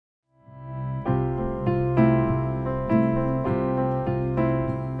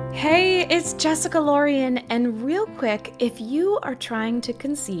Hey, it's Jessica Lorian, and real quick, if you are trying to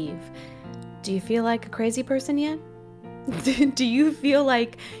conceive, do you feel like a crazy person yet? Do you feel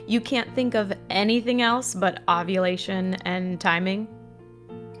like you can't think of anything else but ovulation and timing?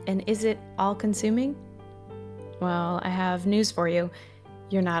 And is it all consuming? Well, I have news for you.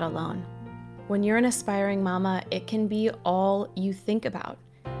 You're not alone. When you're an aspiring mama, it can be all you think about.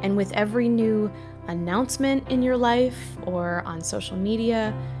 And with every new announcement in your life or on social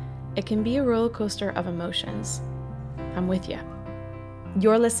media, it can be a roller coaster of emotions. I'm with you.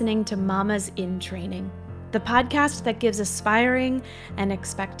 You're listening to Mamas in Training, the podcast that gives aspiring and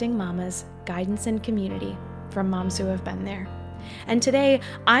expecting mamas guidance and community from moms who have been there. And today,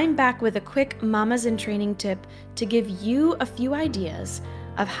 I'm back with a quick Mamas in Training tip to give you a few ideas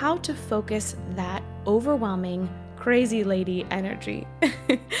of how to focus that overwhelming, crazy lady energy.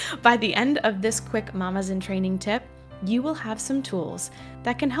 By the end of this quick Mamas in Training tip, you will have some tools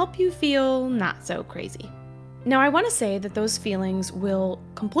that can help you feel not so crazy. Now, I want to say that those feelings will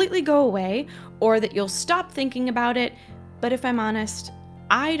completely go away or that you'll stop thinking about it, but if I'm honest,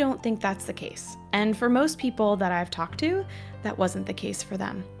 I don't think that's the case. And for most people that I've talked to, that wasn't the case for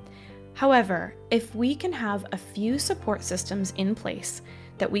them. However, if we can have a few support systems in place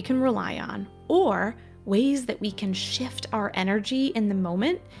that we can rely on, or ways that we can shift our energy in the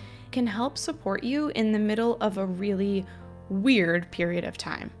moment, can help support you in the middle of a really weird period of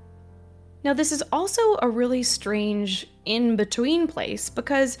time. Now, this is also a really strange in-between place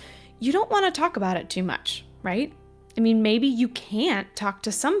because you don't want to talk about it too much, right? I mean, maybe you can't talk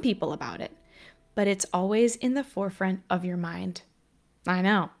to some people about it, but it's always in the forefront of your mind. I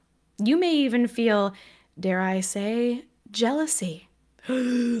know. You may even feel, dare I say, jealousy.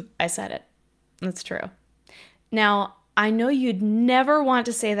 I said it. That's true. Now, I know you'd never want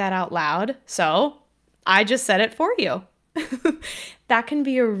to say that out loud, so I just said it for you. That can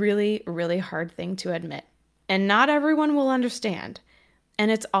be a really, really hard thing to admit, and not everyone will understand.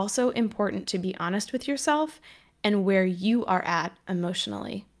 And it's also important to be honest with yourself and where you are at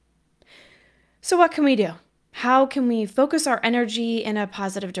emotionally. So what can we do? How can we focus our energy in a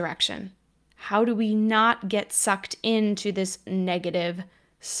positive direction? How do we not get sucked into this negative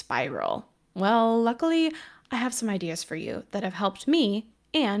spiral? Well, luckily, I have some ideas for you that have helped me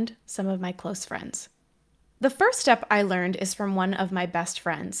and some of my close friends. The first step I learned is from one of my best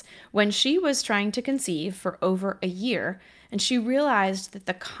friends when she was trying to conceive for over a year, and she realized that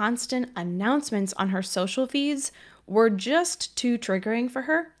the constant announcements on her social feeds were just too triggering for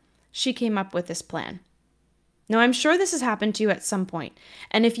her. She came up with this plan. Now, I'm sure this has happened to you at some point,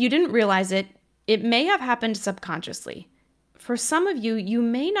 and if you didn't realize it, it may have happened subconsciously. For some of you, you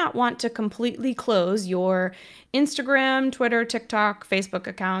may not want to completely close your Instagram, Twitter, TikTok, Facebook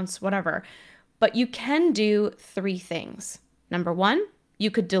accounts, whatever, but you can do 3 things. Number 1,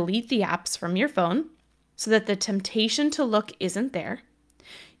 you could delete the apps from your phone so that the temptation to look isn't there.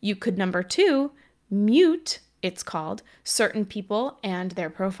 You could, number 2, mute, it's called, certain people and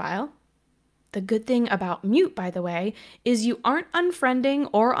their profile. The good thing about mute, by the way, is you aren't unfriending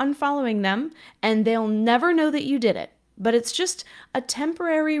or unfollowing them, and they'll never know that you did it. But it's just a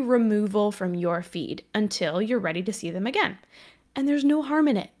temporary removal from your feed until you're ready to see them again. And there's no harm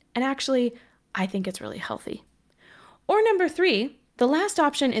in it. And actually, I think it's really healthy. Or number 3, the last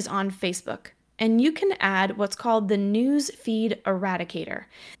option is on Facebook. And you can add what's called the News Feed Eradicator.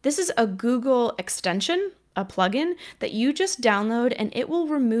 This is a Google extension, a plugin that you just download, and it will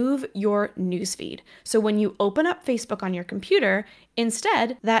remove your newsfeed. So when you open up Facebook on your computer,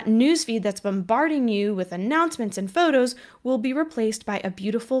 instead, that newsfeed that's bombarding you with announcements and photos will be replaced by a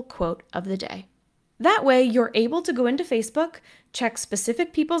beautiful quote of the day. That way, you're able to go into Facebook, check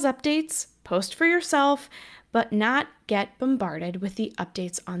specific people's updates, post for yourself, but not get bombarded with the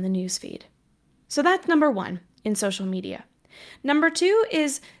updates on the newsfeed. So that's number 1 in social media. Number 2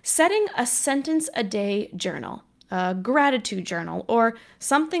 is setting a sentence-a-day journal, a gratitude journal, or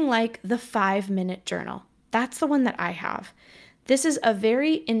something like the 5-minute journal. That's the one that I have. This is a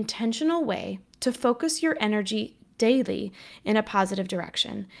very intentional way to focus your energy daily in a positive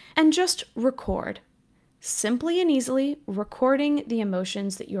direction and just record. Simply and easily recording the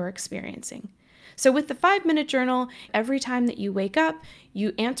emotions that you're experiencing. So with the 5-minute journal, every time that you wake up,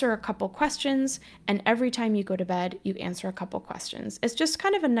 you answer a couple questions, and every time you go to bed, you answer a couple questions. It's just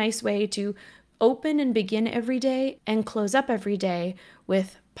kind of a nice way to open and begin every day and close up every day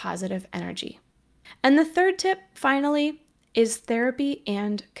with positive energy. And the third tip, finally, is therapy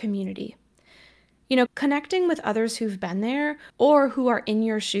and community. Connecting with others who've been there or who are in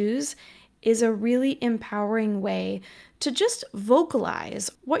your shoes is a really empowering way to just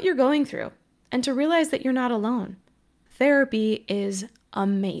vocalize what you're going through and to realize that you're not alone. Therapy is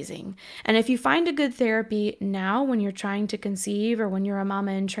amazing. And if you find a good therapy now when you're trying to conceive or when you're a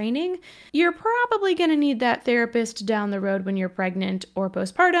mama in training, you're probably going to need that therapist down the road when you're pregnant or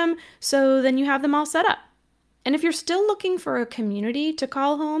postpartum, so then you have them all set up. And if you're still looking for a community to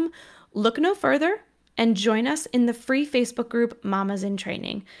call home, look no further and join us in the free Facebook group Mamas in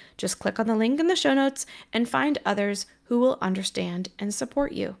Training. Just click on the link in the show notes and find others who will understand and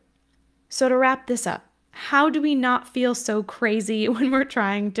support you. So to wrap this up, how do we not feel so crazy when we're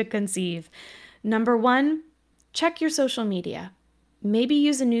trying to conceive? Number one, check your social media. Maybe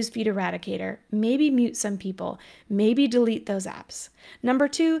use a newsfeed eradicator. Maybe mute some people. Maybe delete those apps. Number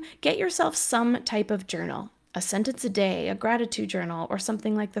two, get yourself some type of journal. A sentence a day, a gratitude journal, or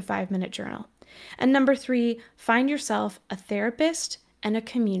something like the 5-minute journal. And number three, find yourself a therapist and a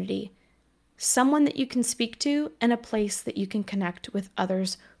community. Someone that you can speak to and a place that you can connect with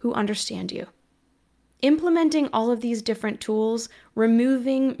others who understand you. Implementing all of these different tools,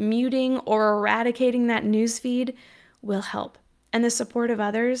 removing, muting, or eradicating that newsfeed will help. And the support of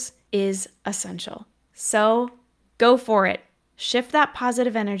others is essential. So go for it. Shift that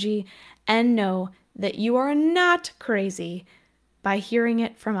positive energy and know that you are not crazy by hearing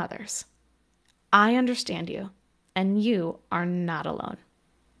it from others. I understand you, and you are not alone.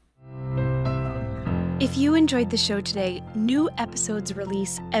 If you enjoyed the show today, new episodes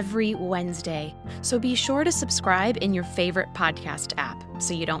release every Wednesday, so be sure to subscribe in your favorite podcast app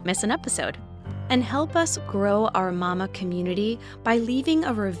so you don't miss an episode. And help us grow our mama community by leaving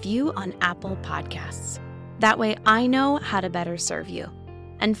a review on Apple Podcasts. That way I know how to better serve you.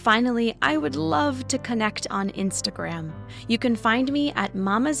 And finally, I would love to connect on Instagram. You can find me at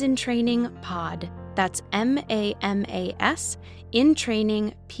Mamas in Training Pod. That's MAMAS in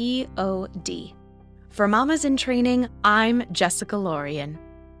Training POD. For Mamas in Training, I'm Jessica Lorian.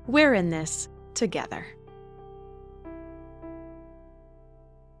 We're in this together.